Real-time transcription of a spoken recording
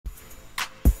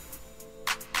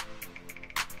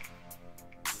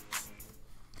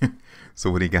So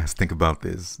what do you guys think about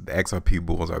this? The XRP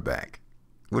bulls are back.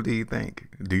 What do you think?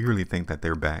 Do you really think that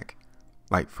they're back?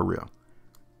 Like, for real?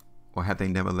 Or have they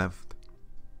never left?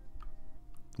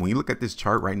 When you look at this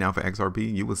chart right now for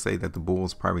XRP, you would say that the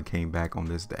bulls probably came back on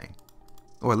this day.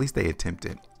 Or at least they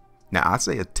attempted. Now, I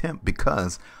say attempt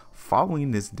because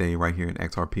following this day right here in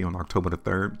XRP on October the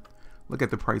 3rd, look at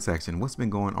the price action. What's been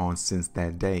going on since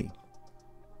that day?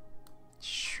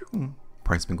 Shoo,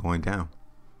 price been going down.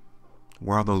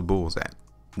 Where are those bulls at?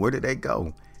 Where did they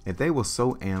go? If they were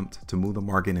so amped to move the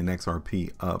market in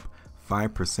XRP up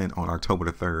 5% on October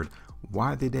the 3rd,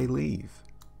 why did they leave?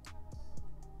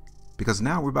 Because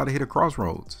now we're about to hit a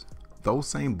crossroads. Those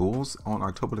same bulls on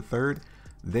October the 3rd,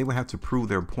 they will have to prove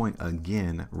their point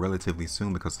again relatively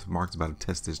soon because the market's about to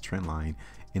test this trend line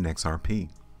in XRP.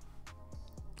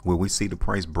 Will we see the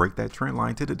price break that trend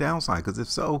line to the downside? Because if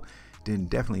so, then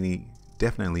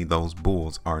definitely those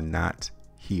bulls are not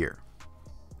here.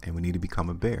 And we need to become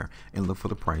a bear and look for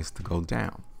the price to go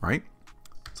down, right?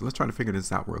 So let's try to figure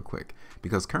this out real quick,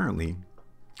 because currently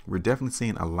we're definitely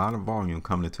seeing a lot of volume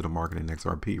coming into the market in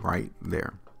XRP right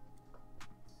there.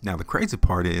 Now, the crazy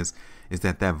part is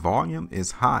that volume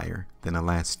is higher than the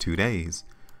last 2 days,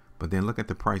 but then look at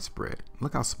the price spread.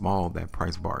 Look how small that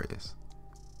price bar is.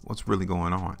 What's really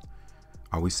going on?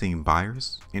 Are we seeing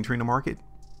buyers entering the market?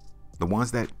 The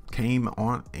ones that came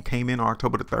in on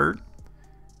October the 3rd?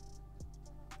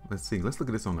 Let's see. Let's look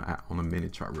at this on the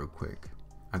minute chart real quick.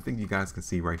 I think you guys can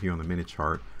see right here on the minute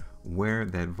chart where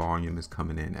that volume is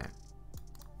coming in at.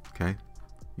 Okay,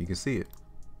 you can see it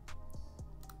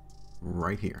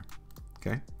right here.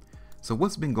 Okay, so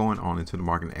what's been going on into the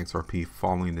market in XRP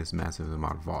following this massive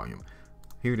amount of volume?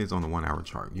 Here it is on the 1 hour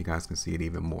chart. You guys can see it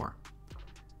even more.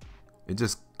 It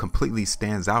just completely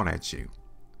stands out at you.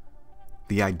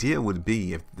 The idea would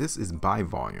be, if this is buy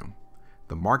volume,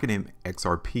 the market in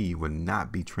XRP would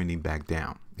not be trending back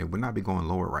down. It would not be going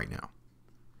lower right now.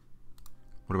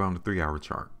 What about on the 3 hour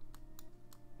chart?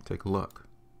 Take a look.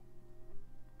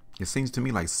 It seems to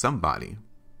me like somebody,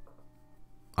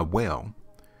 an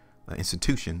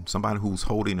institution, somebody who's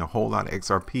holding a whole lot of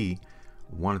XRP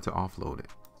wanted to offload it.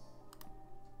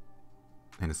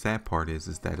 And the sad part is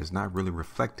that it's not really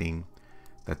reflecting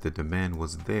that the demand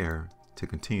was there to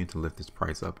continue to lift this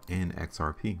price up in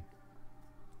XRP.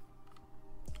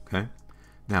 Okay,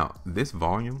 now this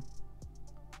volume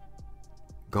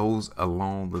goes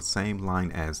along the same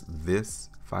line as this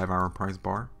 5 hour price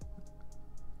bar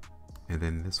and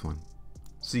then this one.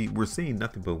 See, we're seeing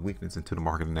nothing but weakness into the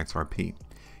market in XRP.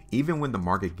 Even when the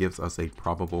market gives us a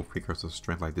probable precursor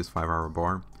strength like this 5 hour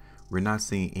bar, we're not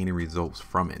seeing any results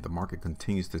from it. The market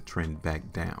continues to trend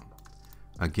back down.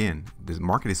 Again, this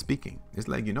market is speaking. It's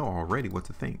letting you know already what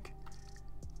to think.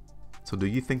 So do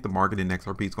you think the market in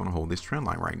XRP is going to hold this trend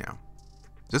line right now?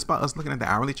 Just by us looking at the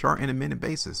hourly chart and a minute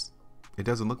basis, it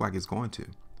doesn't look like it's going to.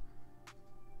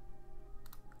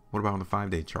 What about on the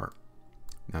 5-day chart?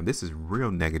 Now this is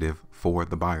real negative for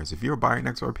the buyers. If you're a buyer in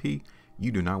XRP,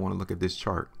 you do not want to look at this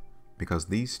chart, because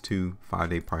these two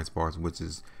 5-day price bars, which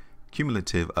is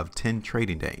cumulative of 10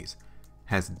 trading days,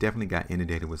 has definitely got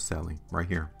inundated with selling right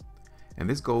here. And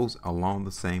this goes along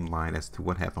the same line as to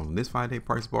what happened on this 5-day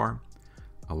price bar,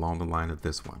 along the line of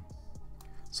this one.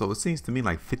 So it seems to me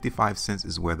like 55 cents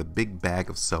is where the big bag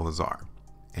of sellers are.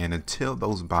 And until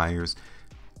those buyers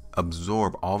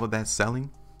absorb all of that selling,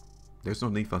 there's no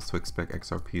need for us to expect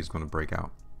XRP is going to break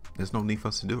out. There's no need for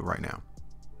us to do it right now.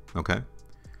 Okay,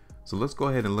 so let's go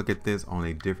ahead and look at this on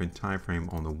a different time frame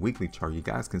on the weekly chart. You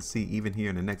guys can see even here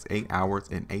in the next 8 hours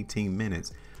and 18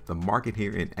 minutes, the market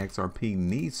here in XRP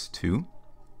needs to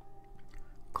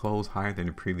close higher than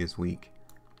the previous week.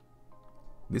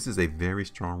 This is a very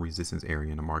strong resistance area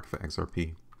in the market for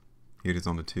XRP. Here it is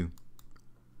on the 2.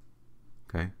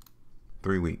 Okay,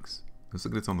 3 weeks. Let's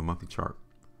look at this on the monthly chart.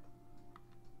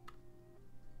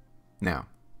 Now,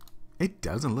 it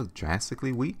doesn't look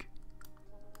drastically weak,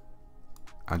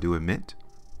 I do admit,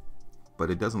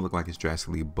 but it doesn't look like it's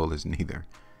drastically bullish neither.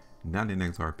 Not in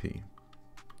XRP.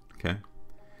 Okay,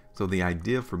 so the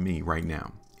idea for me right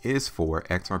now is for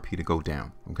XRP to go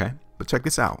down. Okay, but check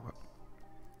this out.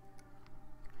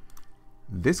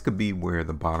 This could be where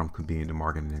the bottom could be in the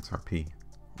market in XRP,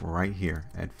 right here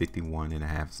at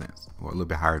 51.5 cents, or a little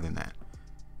bit higher than that.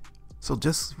 So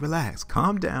just relax,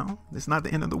 calm down. It's not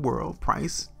the end of the world.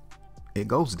 Price, it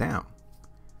goes down.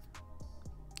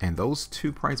 And those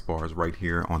two price bars right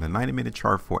here on the 90-minute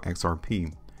chart for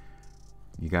XRP,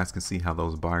 you guys can see how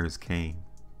those buyers came.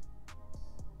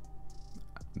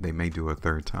 They may do a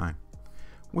third time,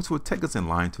 which will take us in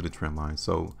line to the trend line.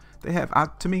 So they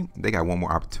have, to me, they got one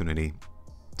more opportunity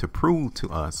to prove to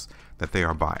us that they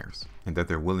are buyers and that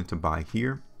they're willing to buy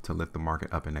here to lift the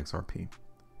market up in XRP.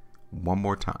 One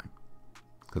more time,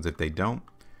 because if they don't,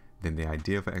 then the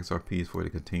idea for XRP is for it to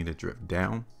continue to drift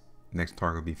down. Next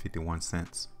target will be 51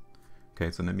 cents.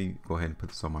 Okay, so let me go ahead and put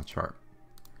this on my chart.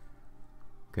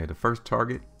 Okay, the first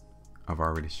target I've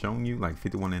already shown you, like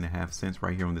 51.5 cents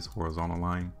right here on this horizontal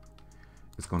line.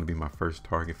 It's going to be my first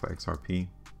target for XRP.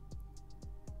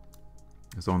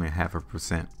 It's only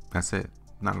 0.5%. That's it.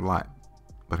 Not a lot.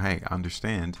 But hey, I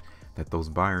understand that those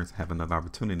buyers have another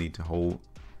opportunity to hold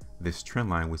this trend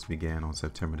line, which began on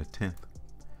September the 10th.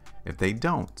 If they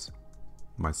don't,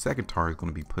 my second target is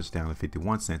going to be pushed down to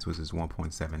 51 cents, which is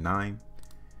 1.79.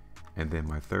 And then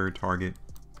my third target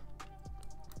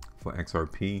for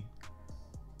XRP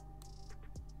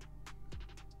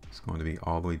is going to be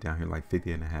all the way down here, like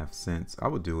 50.5 cents. I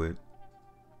would do it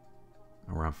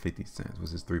around 50 cents,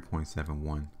 which is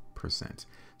 3.71%.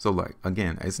 So like,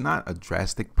 again, it's not a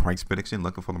drastic price prediction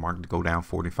looking for the market to go down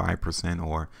 45%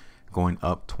 or going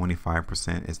up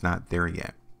 25%. It's not there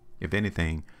yet. If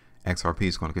anything, XRP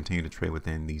is going to continue to trade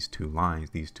within these two lines,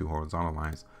 these two horizontal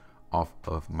lines off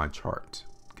of my chart.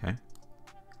 Okay,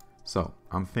 so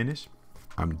I'm finished.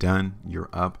 I'm done. You're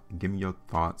up. Give me your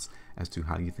thoughts as to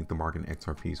how you think the market in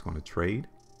XRP is going to trade,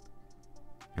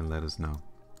 and let us know.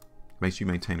 Make sure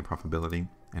you maintain the profitability,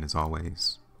 and as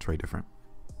always, trade different.